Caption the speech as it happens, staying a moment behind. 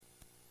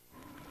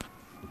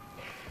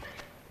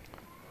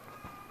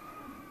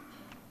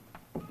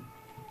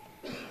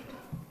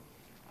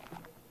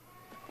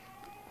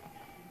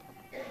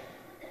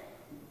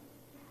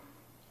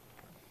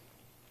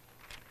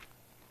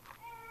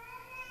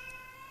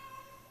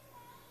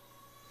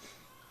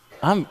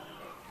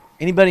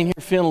Anybody in here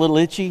feeling a little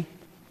itchy?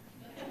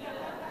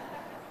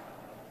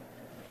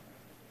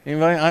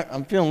 Anybody?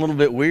 I'm feeling a little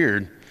bit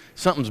weird.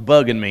 Something's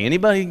bugging me.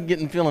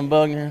 Anybody feeling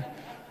bugged here?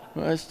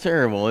 Well, that's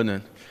terrible, isn't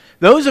it?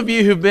 Those of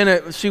you who've been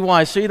at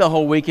CYC the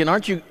whole weekend,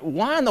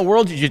 why in the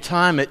world did you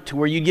time it to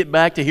where you get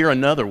back to hear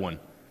another one?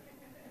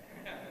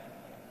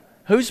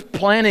 Whose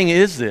planning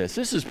is this?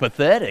 This is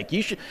pathetic.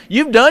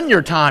 You've done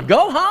your time.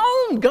 Go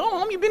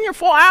home. You've been here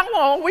for an hour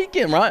all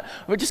weekend, right?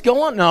 But just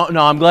go on. No,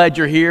 I'm glad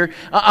you're here.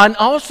 I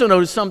also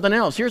noticed something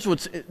else.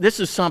 This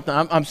is something.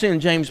 I'm seeing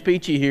James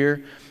Peachy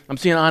here. I'm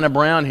seeing Ina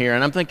Brown here,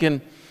 and I'm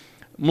thinking,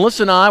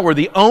 Melissa and I were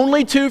the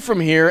only two from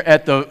here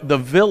at the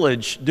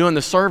village doing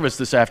the service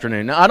this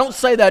afternoon. Now, I don't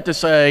say that to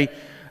say,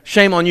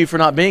 shame on you for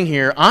not being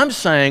here. I'm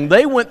saying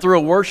they went through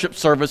a worship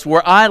service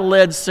where I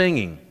led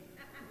singing.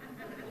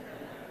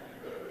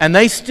 And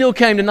they still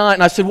came tonight,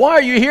 and I said, why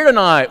are you here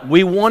tonight?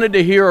 We wanted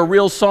to hear a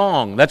real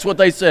song. That's what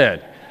they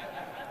said.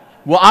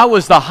 Well, I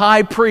was the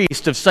high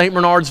priest of St.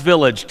 Bernard's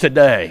Village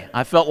today.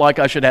 I felt like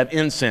I should have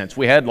incense.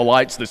 We had the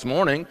lights this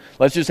morning.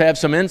 Let's just have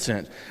some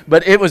incense.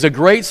 But it was a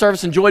great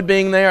service. Enjoyed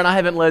being there, and I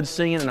haven't led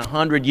singing in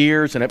 100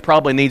 years, and it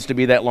probably needs to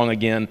be that long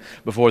again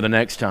before the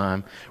next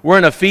time. We're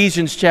in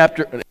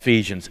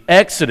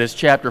Exodus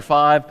chapter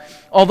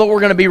 5, although we're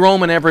going to be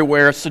roaming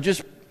everywhere, so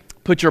just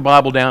put your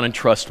Bible down and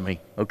trust me,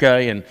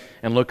 okay?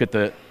 And look at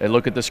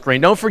the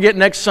screen. Don't forget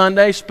next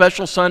Sunday,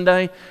 special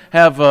Sunday,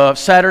 have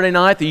Saturday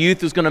night. The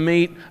youth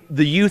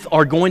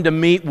are going to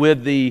meet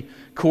with the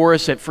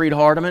chorus at Freed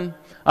Hardeman.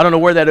 I don't know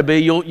where that'll be.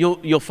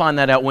 You'll find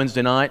that out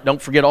Wednesday night.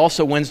 Don't forget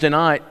also Wednesday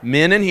night,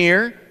 men in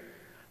here,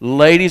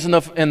 ladies in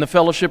the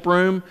fellowship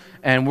room,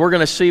 and we're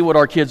going to see what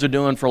our kids are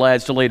doing for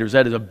Lads to Leaders.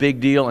 That is a big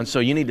deal, and so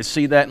you need to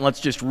see that, and let's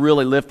just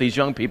really lift these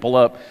young people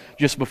up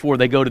just before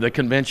they go to the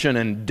convention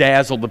and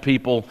dazzle the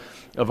people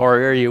of our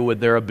area with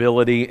their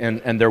ability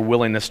and their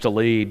willingness to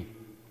lead.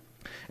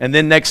 And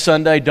then next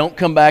Sunday, don't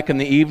come back in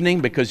the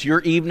evening because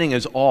your evening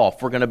is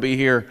off. We're going to be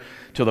here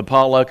till the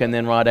potluck and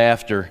then right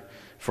after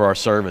for our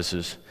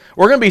services.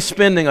 We're going to be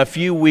spending a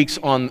few weeks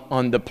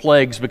on the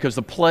plagues because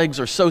the plagues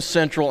are so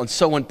central and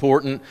so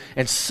important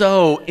and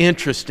so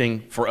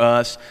interesting for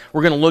us.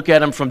 We're going to look at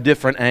them from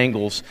different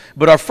angles.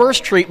 But our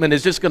first treatment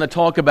is just going to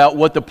talk about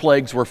what the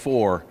plagues were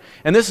for.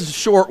 And this is a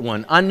short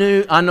one. I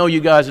know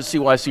you guys at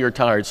CYC are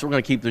tired, so we're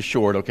going to keep this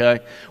short, okay?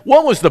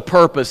 What was the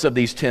purpose of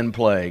these 10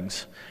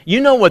 plagues?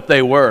 You know what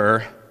they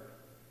were.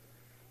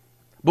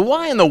 But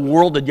why in the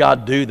world did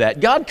God do that?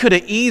 God could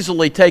have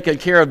easily taken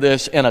care of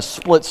this in a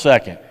split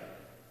second.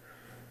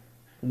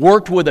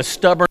 Worked with a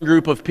stubborn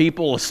group of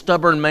people, a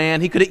stubborn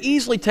man. He could have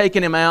easily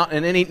taken him out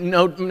in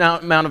no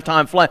amount of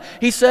time flat.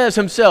 He says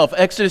himself,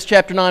 Exodus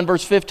chapter 9,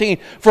 verse 15,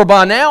 "For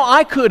by now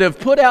I could have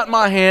put out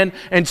my hand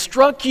and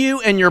struck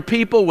you and your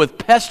people with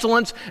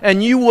pestilence,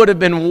 and you would have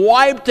been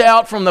wiped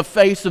out from the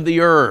face of the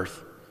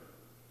earth."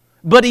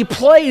 But he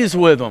plays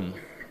with them.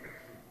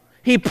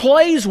 He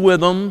plays with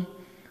them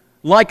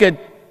like a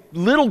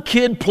little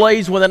kid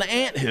plays with an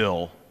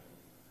anthill.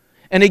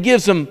 And he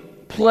gives them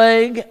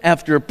plague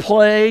after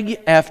plague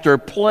after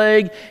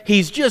plague.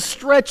 He's just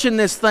stretching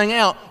this thing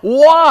out.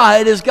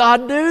 Why does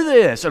God do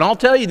this? And I'll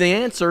tell you the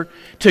answer: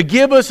 to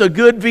give us a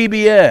good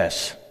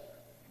VBS.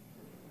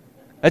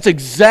 That's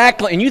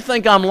exactly, and you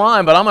think I'm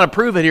lying, but I'm going to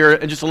prove it here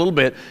in just a little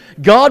bit.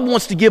 God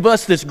wants to give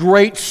us this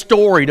great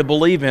story to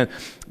believe in.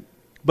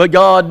 But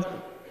God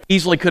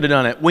easily could have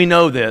done it. We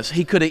know this.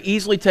 He could have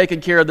easily taken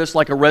care of this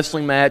like a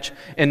wrestling match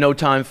in no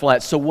time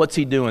flat. So what's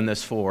he doing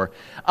this for?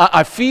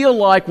 I feel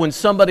like when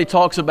somebody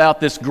talks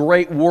about this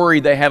great worry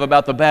they have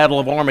about the battle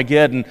of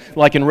Armageddon,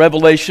 like in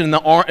Revelation,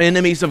 the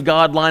enemies of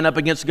God line up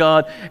against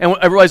God, and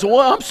everybody's,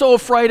 well, I'm so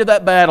afraid of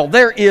that battle.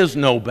 There is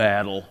no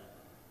battle.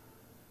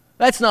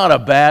 That's not a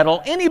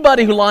battle.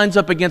 Anybody who lines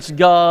up against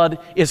God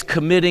is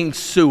committing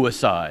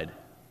suicide.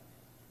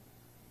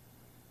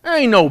 There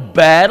ain't no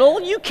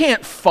battle. You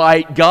can't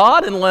fight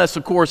God unless,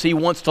 of course, He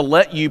wants to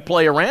let you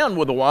play around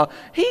with a while.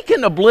 He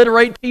can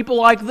obliterate people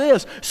like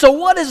this. So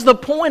what is the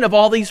point of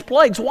all these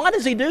plagues? Why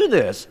does He do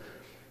this?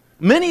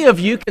 Many of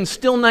you can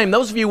still name,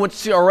 those of you who went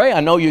to CRA,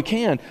 I know you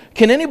can.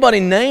 Can anybody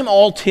name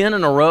all 10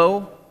 in a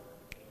row?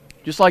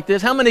 Just like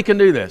this? How many can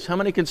do this? How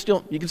many can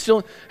still,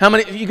 how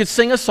many, you could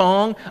sing a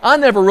song? I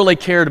never really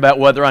cared about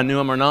whether I knew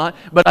them or not,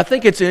 but I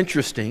think it's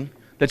interesting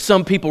that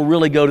some people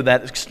really go to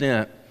that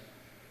extent.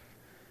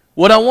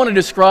 What I want to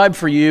describe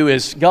for you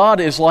is God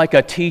is like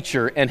a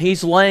teacher, and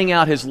He's laying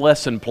out His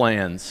lesson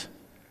plans.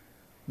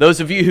 Those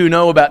of you who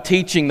know about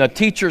teaching, the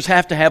teachers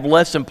have to have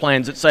lesson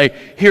plans that say,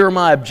 here are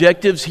my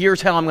objectives,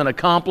 here's how I'm going to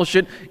accomplish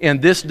it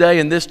in this day,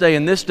 and this day,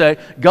 and this day.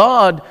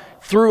 God,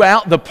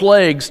 throughout the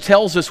plagues,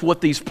 tells us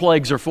what these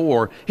plagues are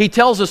for. He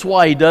tells us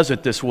why He does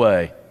it this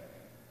way.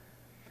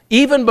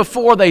 Even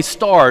before they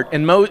start,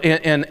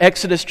 in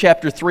Exodus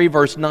chapter 3,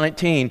 verse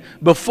 19,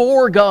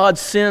 before God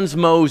sends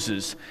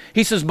Moses,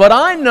 He says, "But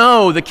I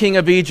know the king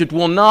of Egypt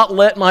will not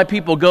let my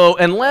people go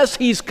unless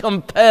he's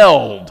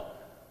compelled."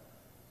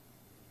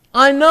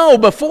 I know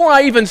before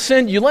I even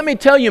send you, let me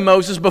tell you,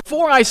 Moses,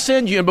 before I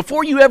send you and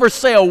before you ever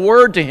say a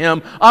word to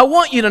him, I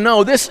want you to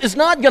know this is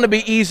not going to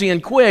be easy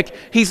and quick.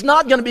 He's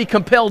not going to be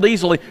compelled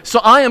easily. So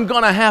I'm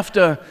going to have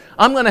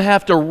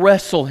to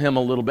wrestle him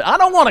a little bit. I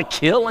don't want to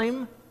kill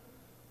him.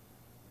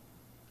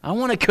 I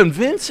want to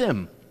convince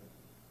him.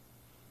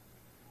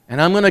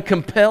 And I'm going to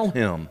compel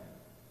him.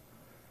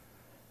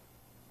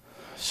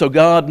 So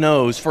God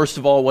knows, first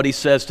of all, what he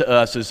says to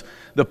us is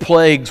the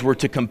plagues were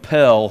to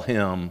compel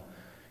him.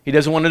 He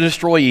doesn't want to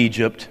destroy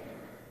Egypt.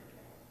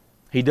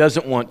 He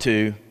doesn't want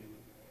to.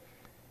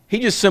 He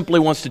just simply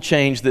wants to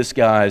change this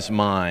guy's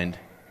mind.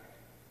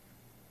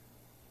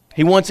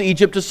 He wants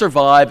Egypt to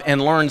survive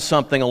and learn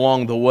something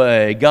along the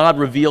way. God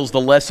reveals the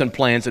lesson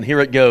plans, and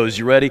here it goes.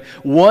 You ready?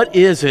 What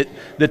is it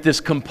that this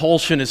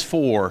compulsion is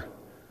for?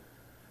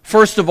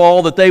 First of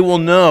all, that they will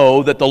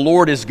know that the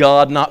Lord is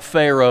God, not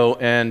Pharaoh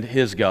and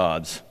his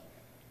gods.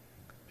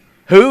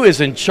 Who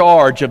is in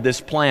charge of this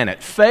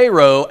planet?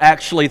 Pharaoh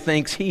actually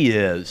thinks he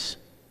is.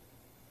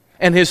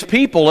 And his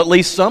people, at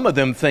least some of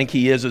them, think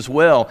he is as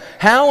well.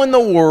 How in the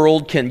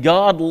world can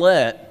God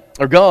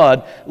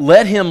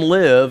let him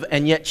live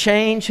and yet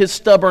change his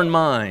stubborn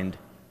mind?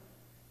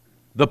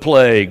 The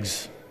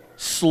plagues,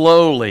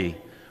 slowly,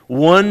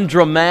 one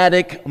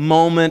dramatic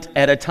moment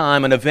at a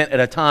time, an event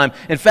at a time.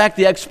 In fact,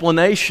 the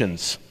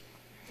explanations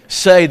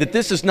say that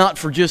this is not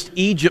for just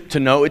Egypt to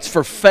know, it's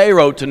for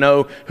Pharaoh to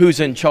know who's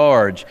in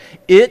charge.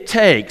 It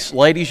takes,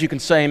 ladies, you can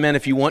say amen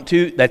if you want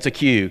to, that's a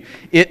cue.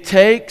 It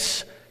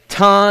takes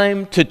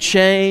time to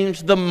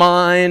change the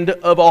mind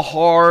of a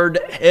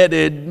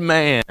hard-headed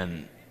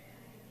man.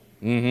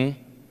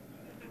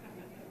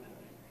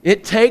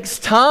 It takes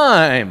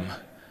time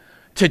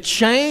to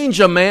change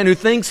a man who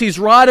thinks he's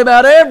right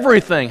about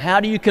everything. How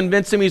do you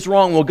convince him he's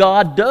wrong? Well,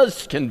 God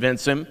does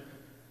convince him,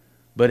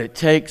 but it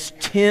takes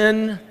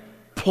 10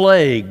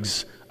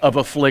 plagues of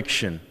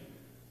affliction.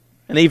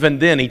 And even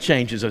then, he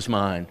changes his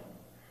mind.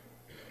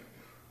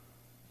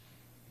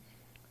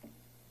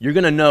 You're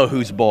going to know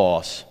who's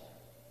boss,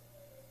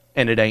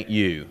 and it ain't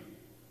you.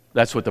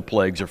 That's what the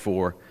plagues are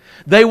for.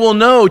 They will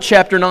know,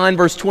 chapter 9,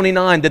 verse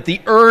 29, that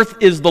the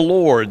earth is the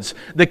Lord's.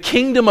 The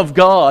kingdom of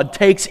God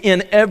takes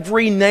in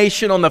every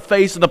nation on the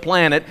face of the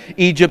planet,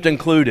 Egypt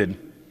included.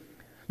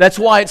 That's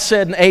why it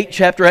said in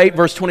chapter 8,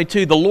 verse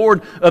 22, the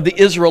Lord of the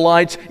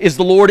Israelites is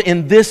the Lord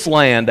in this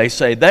land, they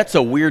say. That's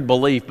a weird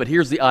belief, but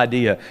here's the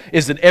idea,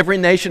 is that every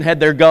nation had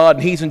their God,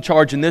 and he's in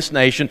charge in this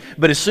nation,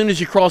 but as soon as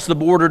you cross the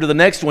border to the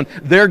next one,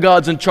 their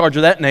God's in charge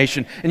of that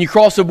nation. And you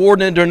cross the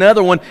border into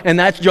another one, and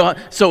that's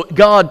God. So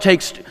God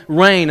takes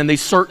reign in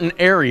these certain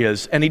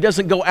areas, and he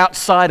doesn't go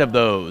outside of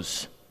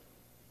those.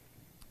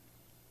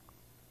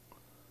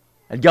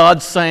 And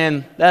God's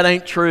saying, that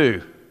ain't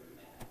true.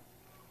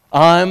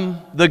 I'm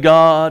the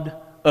God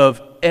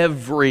of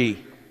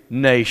every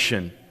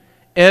nation.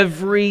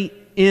 Every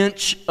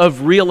inch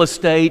of real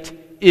estate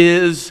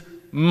is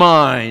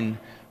mine.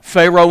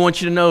 Pharaoh, I want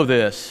you to know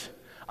this.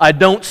 I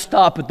don't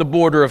stop at the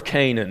border of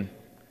Canaan.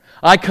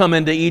 I come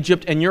into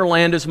Egypt and your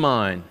land is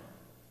mine.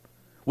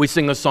 We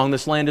sing the song,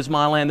 this land is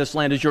my land, this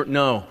land is your...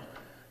 No.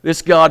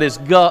 This land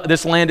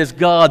is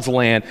God's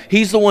land.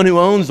 He's the one who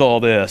owns all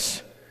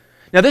this.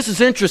 Now this is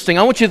interesting.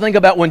 I want you to think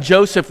about when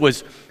Joseph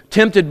was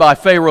tempted by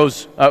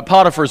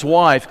Potiphar's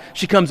wife.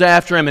 She comes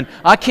after him, and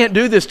I can't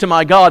do this to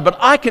my God, but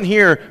I can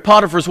hear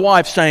Potiphar's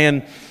wife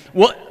saying,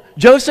 well,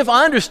 Joseph,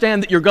 I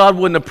understand that your God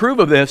wouldn't approve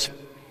of this,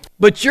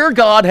 but your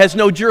God has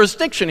no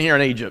jurisdiction here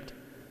in Egypt.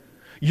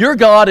 Your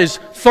God is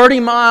 30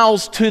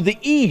 miles to the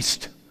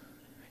east.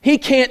 He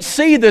can't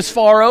see this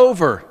far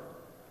over.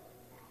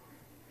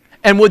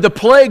 And with the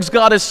plagues,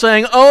 God is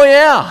saying, oh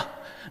yeah,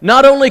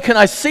 not only can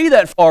I see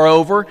that far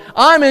over,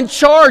 I'm in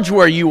charge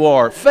where you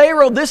are.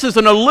 Pharaoh, this is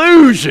an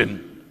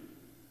illusion.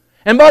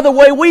 And by the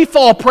way, we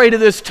fall prey to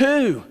this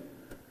too.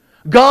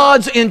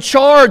 God's in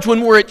charge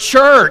when we're at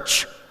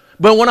church.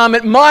 But when I'm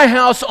at my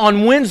house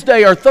on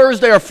Wednesday or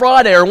Thursday or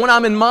Friday, or when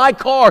I'm in my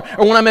car,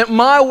 or when I'm at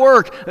my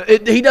work,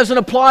 He doesn't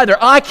apply there.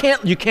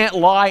 You can't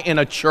lie in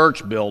a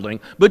church building,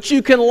 but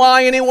you can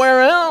lie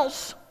anywhere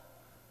else.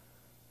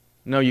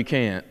 No, you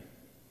can't.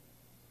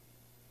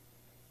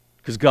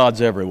 Because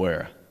God's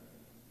everywhere.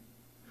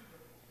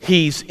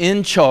 He's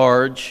in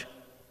charge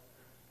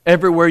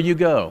everywhere you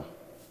go.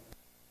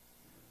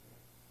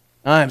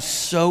 I'm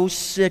so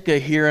sick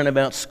of hearing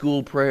about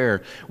school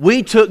prayer.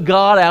 We took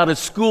God out of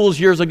schools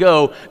years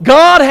ago.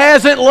 God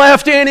hasn't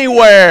left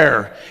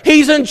anywhere.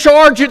 He's in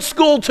charge at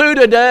school too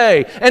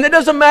today. And it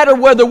doesn't matter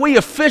whether we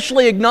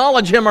officially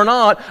acknowledge Him or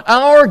not.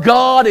 Our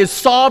God is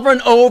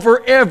sovereign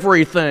over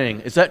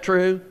everything. Is that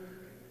true?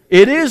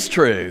 It is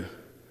true.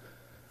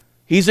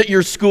 He's at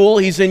your school,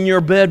 He's in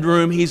your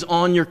bedroom, He's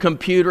on your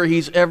computer,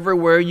 He's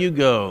everywhere you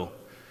go.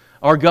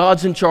 Our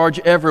God's in charge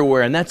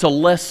everywhere, and that's a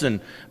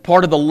lesson.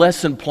 Part of the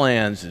lesson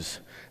plans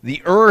is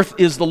the earth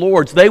is the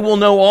Lord's. They will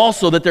know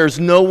also that there's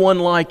no one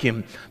like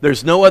Him.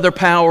 There's no other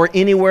power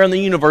anywhere in the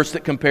universe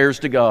that compares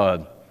to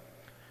God.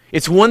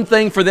 It's one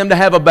thing for them to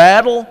have a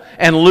battle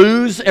and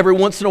lose every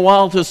once in a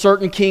while to a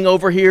certain king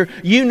over here.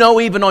 You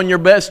know, even on your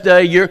best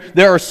day,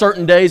 there are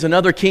certain days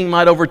another king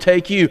might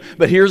overtake you.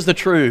 But here's the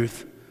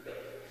truth.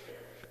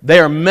 They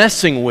are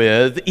messing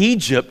with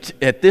Egypt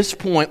at this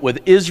point,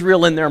 with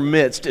Israel in their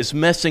midst, is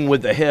messing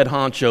with the head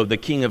honcho, the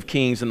King of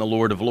Kings and the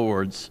Lord of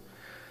Lords.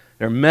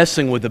 They're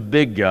messing with the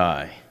big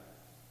guy.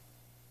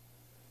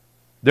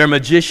 Their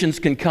magicians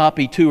can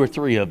copy 2 or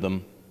 3 of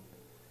them,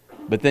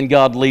 but then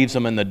God leaves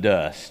them in the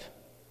dust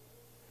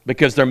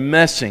because they're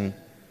messing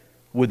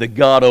with the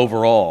God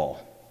over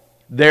all.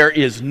 There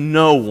is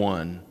no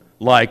one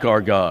like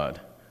our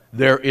God.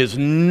 There is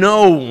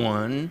no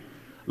one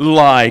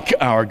like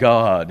our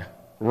God.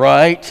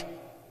 Right?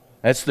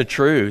 That's the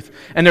truth.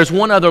 And there's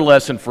one other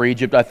lesson for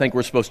Egypt I think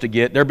we're supposed to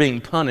get. They're being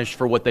punished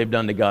for what they've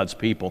done to God's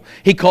people.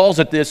 He calls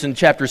it this in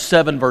chapter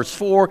 7, verse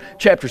 4,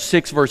 chapter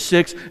 6, verse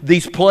 6.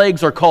 These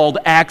plagues are called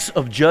acts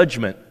of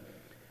judgment.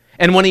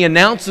 And when he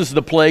announces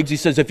the plagues, he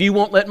says, if you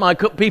won't let my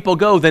people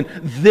go, then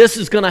this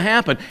is going to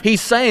happen. He's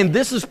saying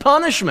this is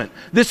punishment.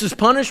 This is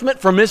punishment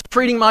for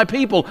mistreating my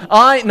people.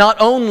 I not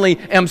only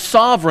am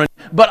sovereign,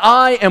 but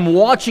I am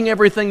watching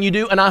everything you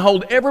do, and I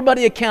hold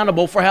everybody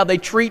accountable for how they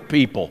treat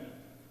people.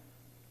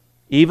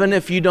 Even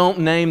if you don't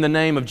name the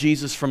name of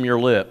Jesus from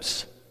your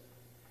lips,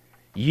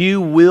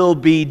 you will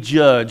be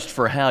judged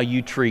for how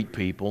you treat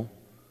people.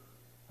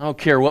 I don't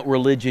care what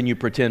religion you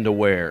pretend to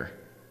wear.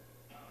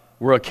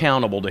 We're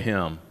accountable to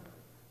Him.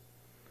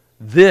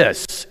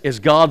 This is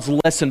God's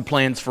lesson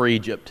plans for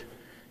Egypt.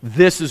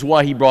 This is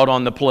why He brought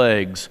on the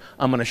plagues.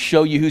 I'm going to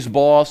show you who's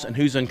boss and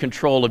who's in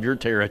control of your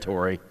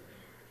territory.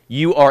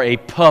 You are a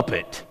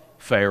puppet,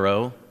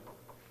 Pharaoh.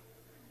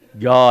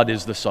 God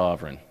is the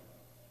sovereign.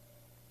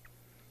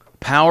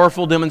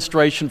 Powerful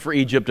demonstration for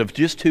Egypt of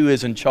just who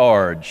is in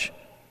charge.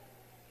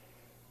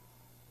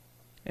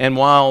 And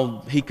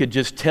while He could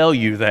just tell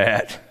you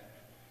that,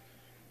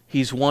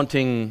 He's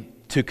wanting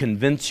to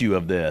convince you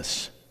of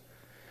this.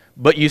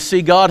 But you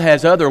see, God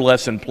has other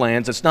lesson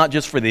plans. It's not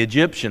just for the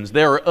Egyptians.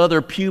 There are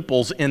other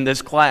pupils in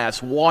this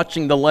class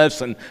watching the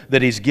lesson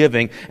that He's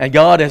giving. And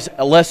God has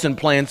lesson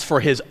plans for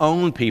His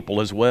own people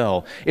as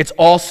well. It's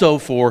also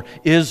for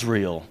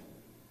Israel.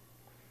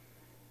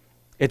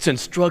 It's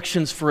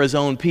instructions for His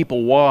own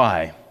people.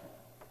 Why?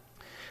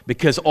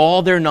 Because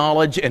all their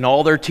knowledge and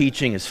all their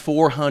teaching is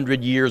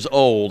 400 years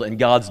old, and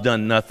God's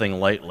done nothing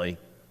lately.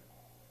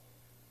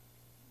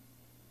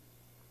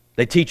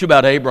 They teach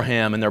about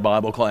Abraham in their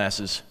Bible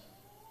classes.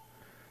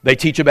 They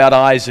teach about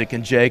Isaac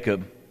and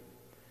Jacob.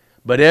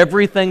 But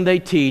everything they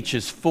teach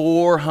is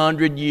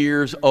 400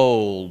 years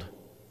old.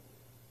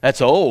 That's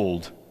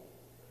old.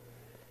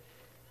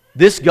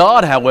 This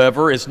God,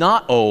 however, is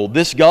not old.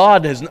 This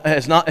God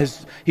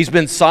He's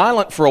been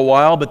silent for a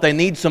while, but they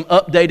need some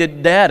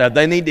updated data.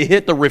 They need to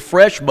hit the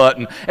refresh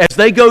button. As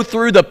they go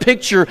through the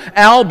picture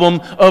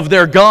album of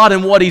their God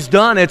and what He's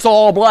done, it's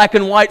all black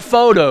and white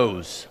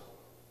photos.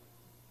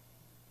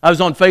 I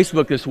was on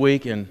Facebook this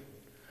week, and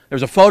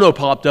there's a photo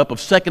popped up of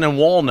 2nd and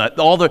Walnut.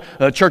 All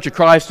the Church of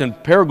Christ and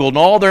Paragould, and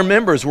all their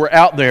members were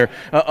out there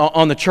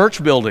on the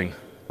church building,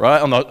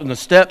 right, on the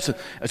steps.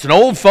 It's an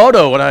old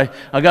photo, and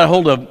I got a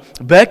hold of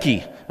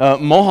Becky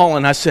Mulholland,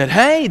 and I said,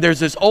 hey, there's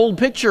this old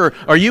picture.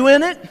 Are you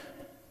in it?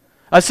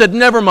 I said,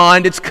 never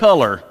mind, it's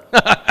color.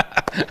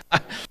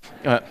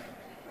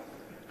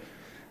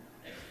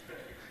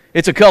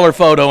 It's a color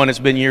photo, and it's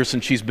been years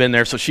since she's been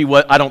there, so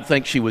I don't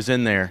think she was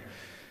in there.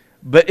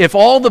 But if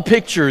all the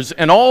pictures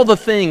and all the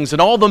things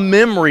and all the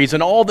memories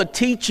and all the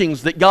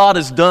teachings that God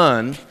has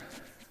done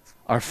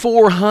are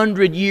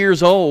 400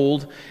 years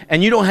old,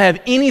 and you don't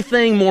have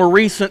anything more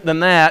recent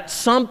than that,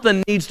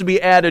 something needs to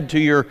be added to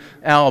your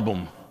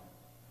album.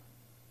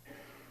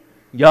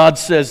 God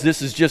says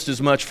this is just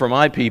as much for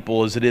my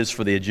people as it is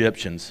for the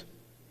Egyptians.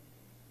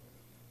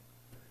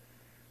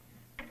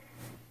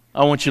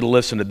 I want you to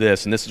listen to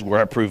this, and this is where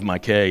I prove my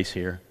case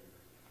here.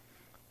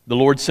 The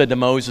Lord said to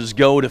Moses,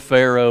 go to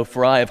Pharaoh,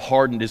 for I have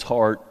hardened his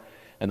heart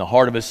and the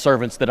heart of his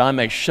servants, that I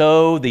may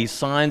show these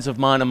signs of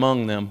mine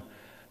among them,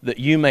 that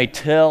you may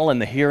tell in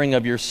the hearing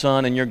of your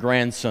son and your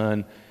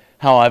grandson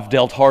how I've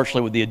dealt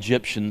harshly with the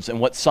Egyptians and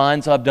what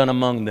signs I've done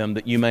among them,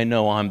 that you may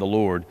know I'm the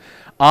Lord.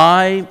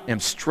 I am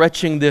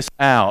stretching this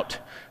out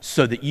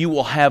so that you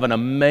will have an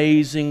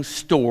amazing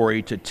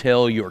story to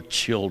tell your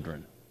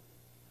children.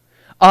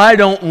 I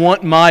don't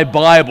want my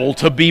Bible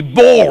to be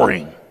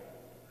boring.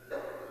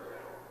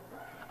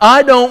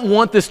 I don't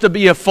want this to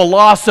be a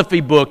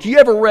philosophy book. You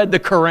ever read the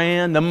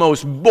Quran, the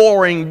most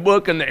boring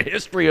book in the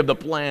history of the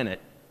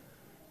planet?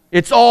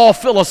 It's all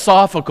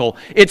philosophical.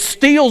 It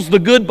steals the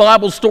good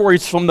Bible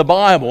stories from the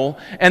Bible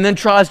and then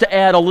tries to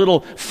add a little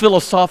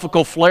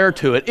philosophical flair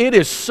to it. It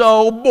is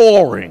so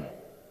boring.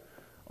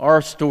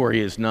 Our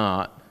story is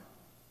not.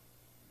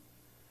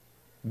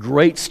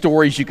 Great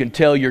stories you can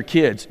tell your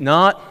kids.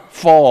 Not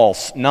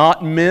false,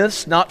 not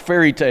myths, not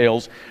fairy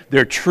tales.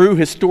 They're true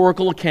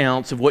historical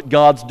accounts of what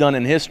God's done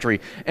in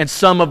history. And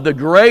some of the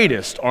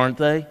greatest, aren't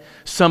they?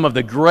 Some of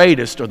the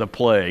greatest are the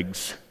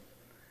plagues.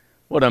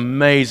 What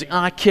amazing.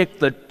 I kicked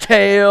the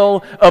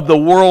tail of the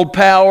world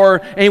power,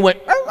 and he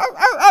went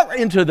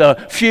into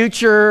the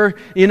future,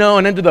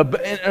 and into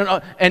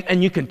the,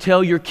 and you can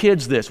tell your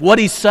kids this. What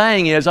he's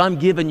saying is, I'm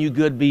giving you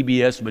good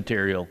VBS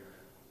material.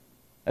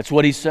 That's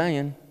what he's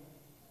saying.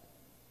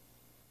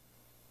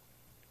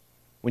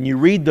 When you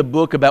read the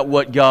book about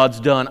what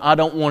God's done, I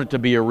don't want it to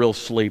be a real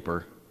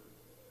sleeper.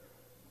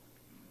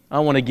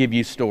 I want to give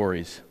you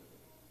stories.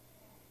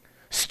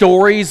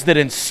 Stories that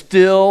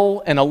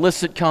instill and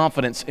elicit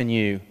confidence in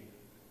you.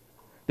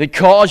 That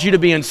cause you to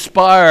be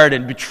inspired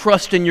and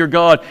trust in your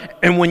God.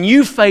 And when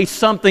you face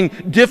something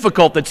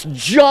difficult that's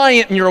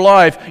giant in your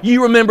life,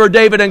 you remember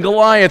David and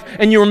Goliath,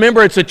 and you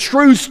remember it's a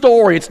true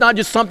story. It's not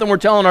just something we're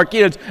telling our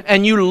kids,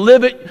 and you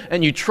live it,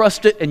 and you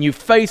trust it, and you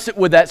face it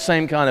with that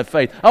same kind of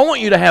faith. I want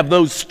you to have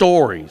those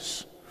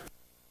stories.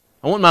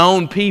 I want my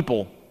own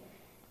people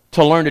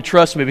to learn to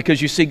trust me,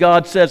 because you see,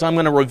 God says, I'm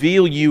going to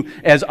reveal you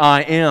as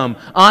I am.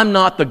 I'm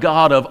not the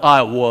God of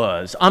I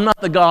was. I'm not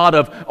the God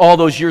of all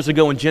those years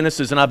ago in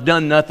Genesis, and I've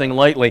done nothing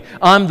lately.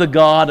 I'm the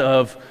God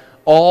of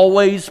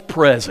always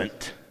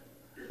present,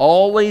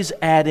 always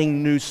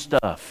adding new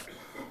stuff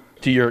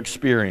to your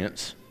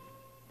experience.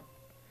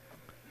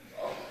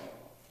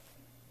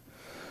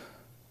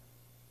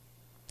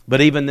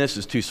 But even this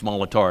is too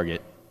small a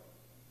target.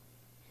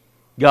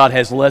 God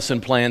has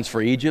lesson plans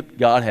for Egypt,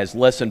 God has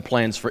lesson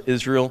plans for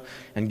Israel,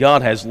 and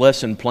God has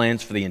lesson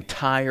plans for the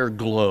entire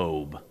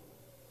globe.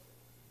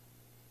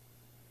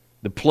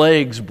 The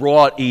plagues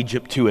brought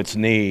Egypt to its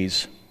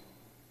knees,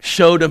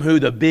 showed them who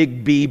the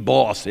big B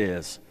boss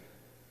is.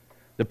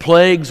 The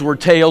plagues were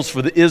tales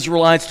for the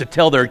Israelites to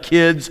tell their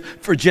kids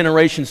for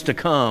generations to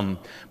come,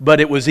 but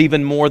it was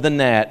even more than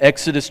that.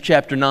 Exodus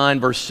chapter 9,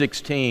 verse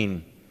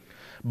 16.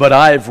 But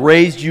I have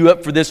raised you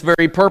up for this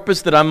very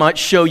purpose, that I might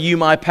show you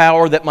my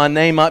power, that my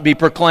name might be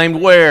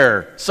proclaimed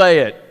where? Say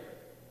it.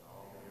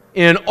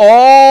 In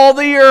all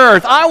the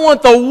earth. I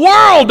want the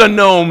world to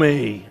know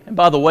me. And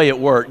by the way, it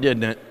worked,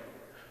 didn't it?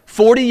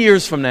 40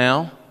 years from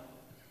now,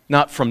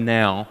 not from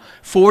now,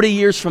 40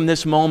 years from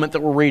this moment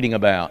that we're reading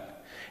about,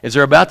 as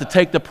they're about to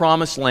take the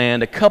promised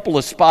land, a couple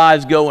of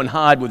spies go and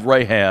hide with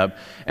Rahab,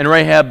 and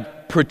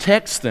Rahab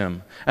protects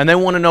them. And they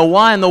want to know,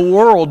 why in the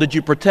world did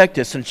you protect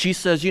us? And she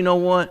says, you know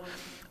what?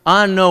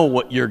 I know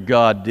what your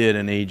God did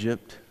in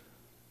Egypt.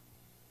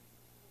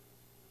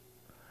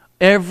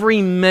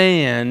 Every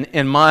man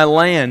in my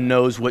land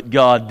knows what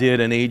God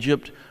did in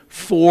Egypt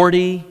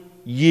 40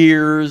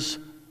 years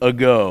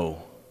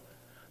ago.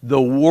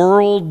 The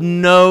world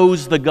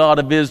knows the God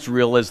of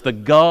Israel as the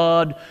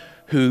God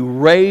who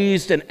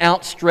raised an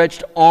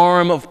outstretched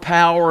arm of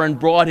power and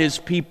brought His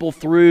people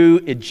through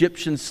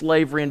Egyptian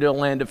slavery into a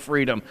land of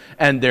freedom.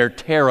 And they're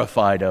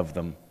terrified of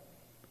them.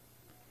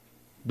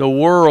 The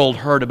world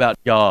heard about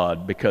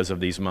God because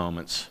of these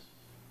moments.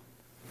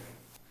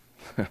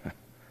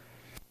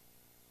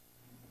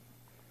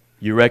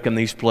 You reckon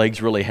these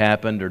plagues really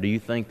happened, or do you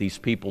think these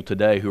people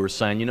today who are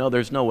saying,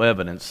 there's no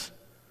evidence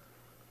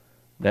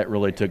that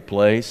really took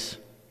place?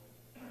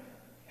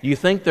 Do you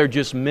think they're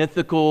just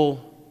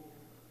mythical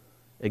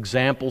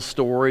example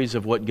stories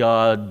of what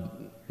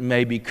God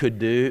maybe could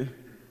do?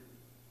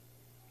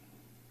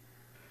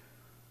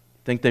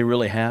 Think they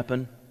really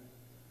happened?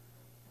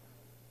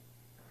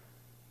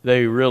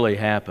 They really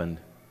happened.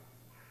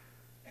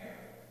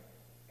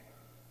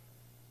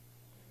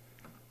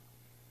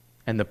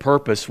 And the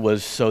purpose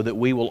was so that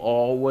we will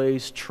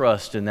always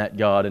trust in that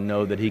God and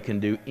know that He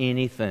can do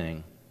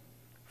anything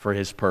for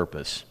His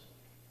purpose.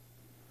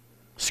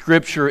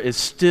 Scripture is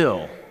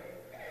still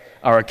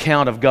our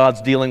account of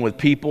God's dealing with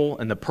people,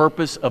 and the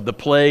purpose of the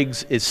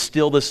plagues is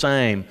still the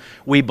same.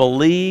 We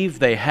believe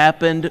they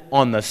happened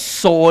on the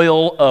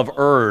soil of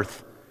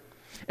earth.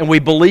 And we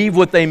believe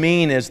what they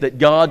mean is that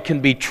God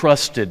can be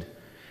trusted,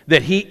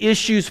 that He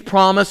issues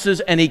promises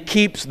and He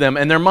keeps them.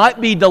 And there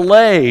might be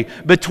delay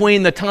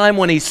between the time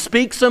when He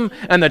speaks them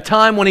and the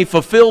time when He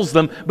fulfills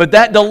them, but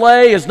that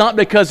delay is not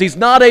because He's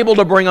not able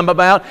to bring them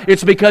about.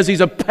 It's because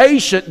He's a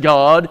patient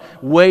God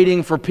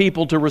waiting for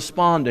people to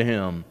respond to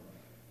Him.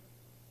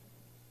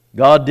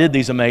 God did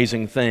these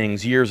amazing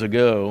things years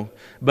ago,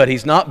 but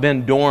He's not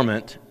been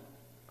dormant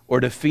or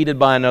defeated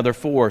by another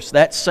force.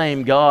 That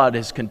same God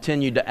has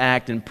continued to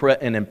act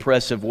in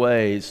impressive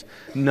ways,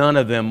 none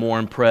of them more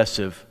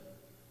impressive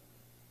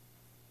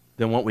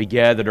than what we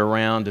gathered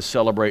around to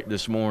celebrate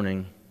this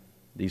morning,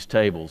 these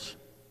tables.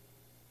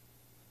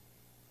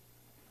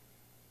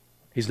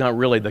 He's not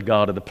really the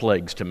God of the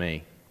plagues to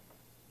me.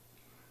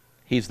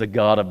 He's the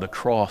God of the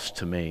cross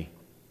to me.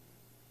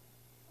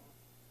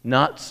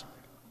 Not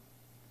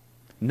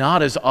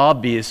as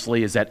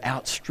obviously as that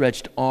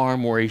outstretched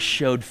arm where He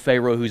showed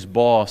Pharaoh who's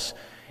boss.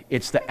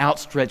 It's the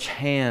outstretched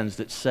hands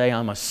that say,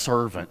 I'm a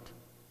servant.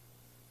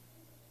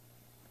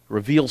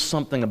 Reveals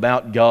something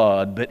about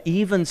God. But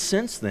even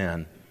since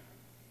then,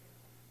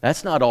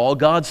 that's not all.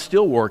 God's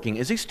still working.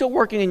 Is He still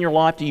working in your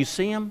life? Do you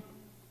see Him?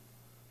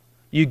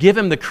 You give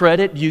Him the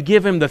credit? Do you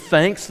give Him the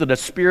thanks that a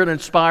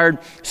Spirit-inspired,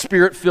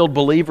 Spirit-filled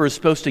believer is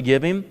supposed to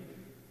give Him?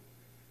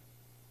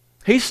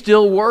 He's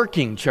still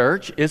working,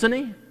 church, isn't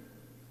He?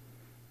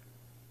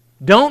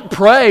 Don't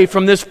pray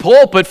from this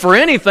pulpit for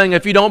anything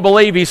if you don't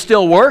believe He's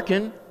still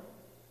working.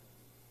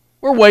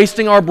 We're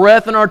wasting our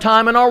breath and our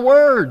time and our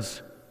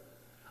words.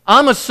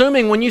 I'm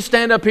assuming when you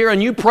stand up here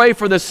and you pray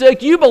for the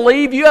sick, you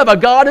believe you have a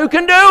God who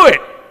can do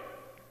it.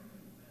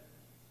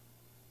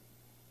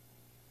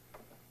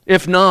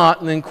 If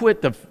not, then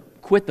quit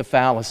the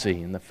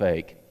fallacy and the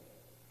fake.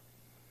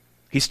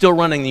 He's still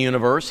running the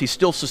universe. He's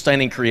still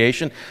sustaining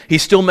creation.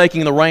 He's still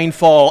making the rain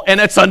fall. And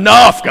it's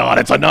enough, God,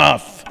 it's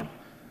enough.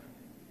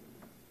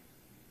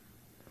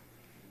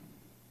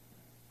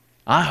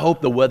 I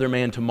hope the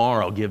weatherman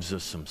tomorrow gives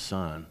us some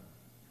sun.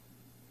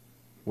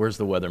 Where's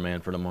the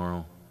weatherman for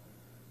tomorrow?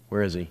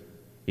 Where is he?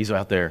 He's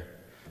out there.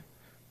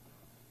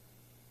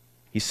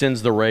 He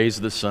sends the rays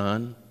of the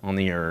sun on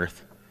the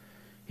earth.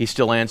 He's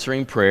still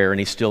answering prayer, and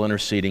He's still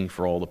interceding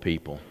for all the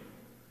people.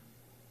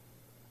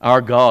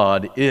 Our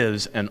God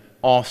is an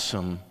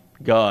awesome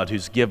God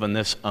who's given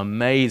this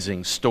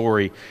amazing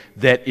story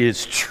that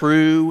is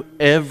true,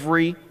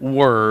 every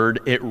word.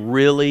 It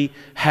really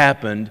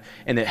happened,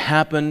 and it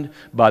happened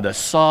by the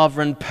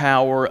sovereign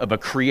power of a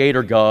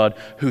Creator God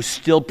who's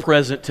still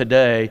present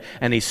today,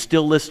 and He's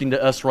still listening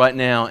to us right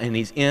now, and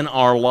He's in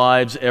our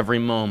lives every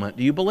moment.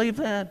 Do you believe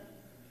that?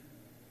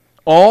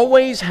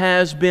 Always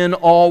has been,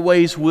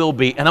 always will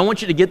be. And I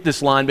want you to get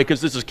this line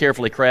because this is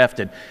carefully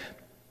crafted.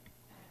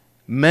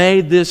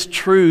 May this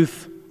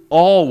truth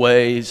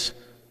always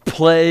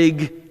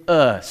plague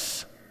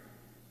us.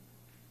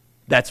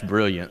 That's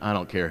brilliant. I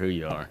don't care who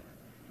you are.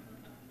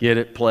 Get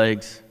it?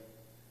 Plagues?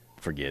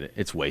 Forget it.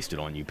 It's wasted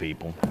on you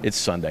people. It's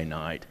Sunday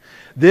night.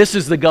 This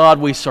is the God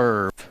we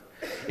serve.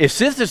 If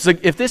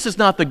this is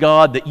not the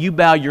God that you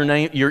bow your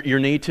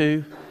knee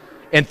to,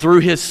 and through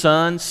His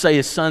Son, say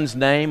His Son's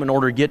name in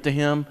order to get to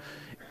Him,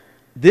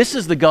 this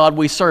is the God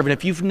we serve. And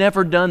if you've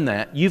never done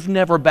that, you've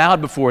never bowed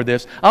before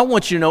this, I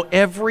want you to know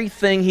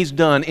everything He's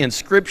done in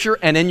Scripture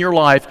and in your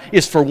life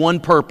is for one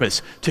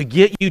purpose, to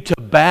get you to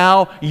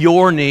bow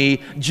your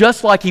knee,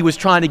 just like He was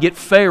trying to get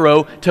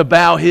Pharaoh to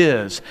bow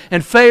his.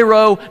 And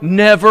Pharaoh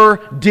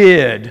never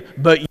did,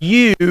 but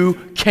you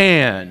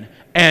can,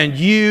 and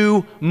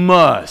you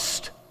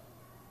must.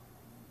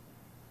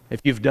 If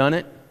you've done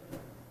it,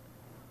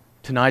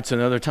 tonight's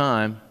another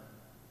time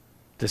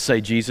to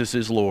say Jesus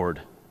is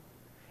Lord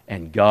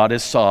and God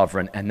is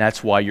sovereign, and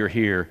that's why you're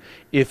here.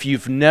 If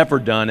you've never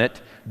done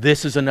it,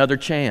 this is another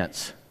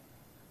chance.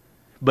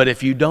 But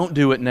if you don't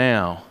do it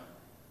now,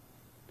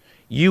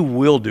 you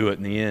will do it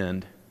in the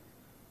end.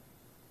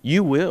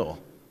 You will.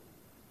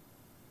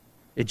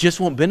 It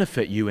just won't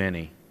benefit you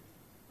any.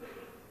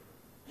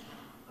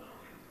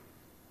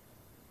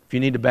 If you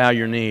need to bow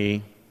your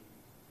knee,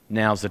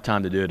 now's the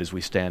time to do it as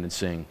we stand and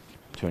sing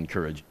to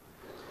encourage you.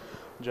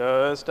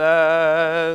 Just as